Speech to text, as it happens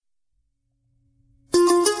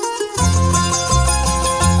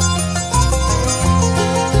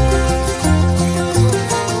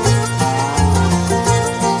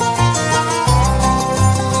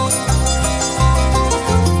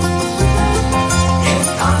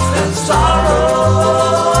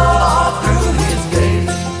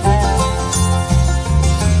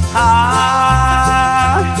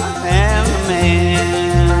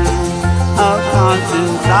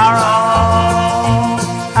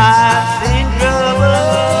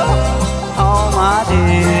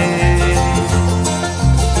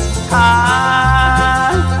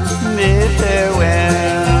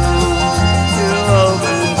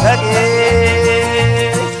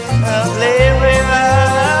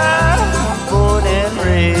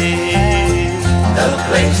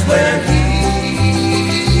place where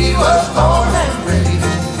he was born and raised.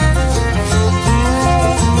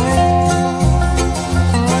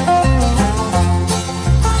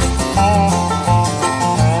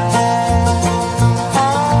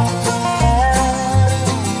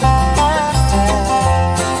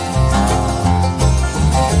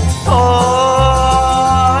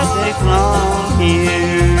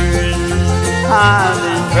 I'm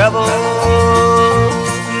in trouble,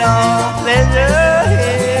 no pleasure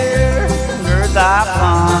here, birds I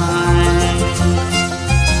find.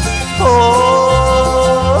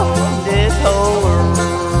 Oh, this whole world,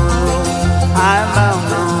 I'm bound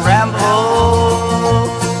to ramble,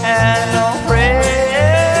 and no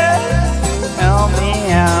friends help me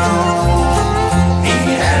out. He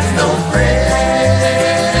has no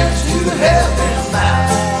friends to help him out.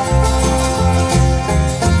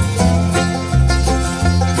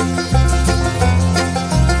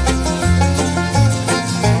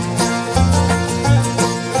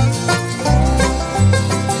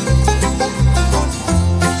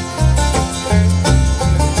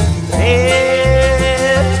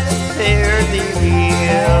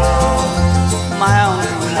 My own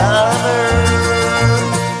lover,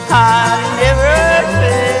 I never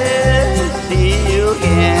will see you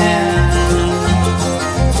again.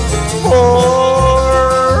 Or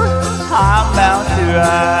I'm bound to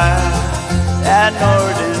ride that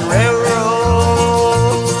northern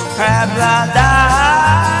railroad. Perhaps I'll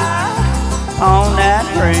die on that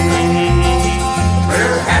train.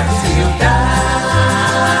 Perhaps he'll die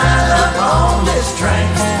on this train.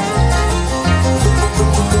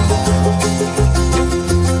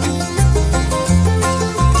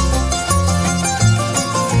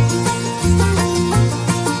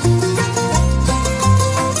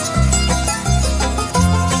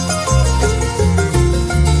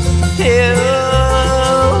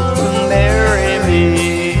 Marry me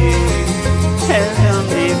in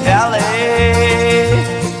Sunday Valley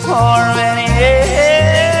for many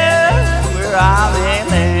years where I may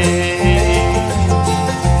lay,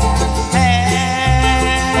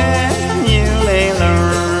 and you may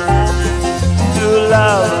learn to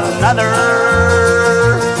love another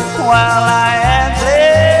while I am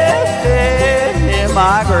lifted in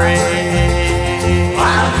my grave.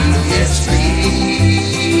 While he gets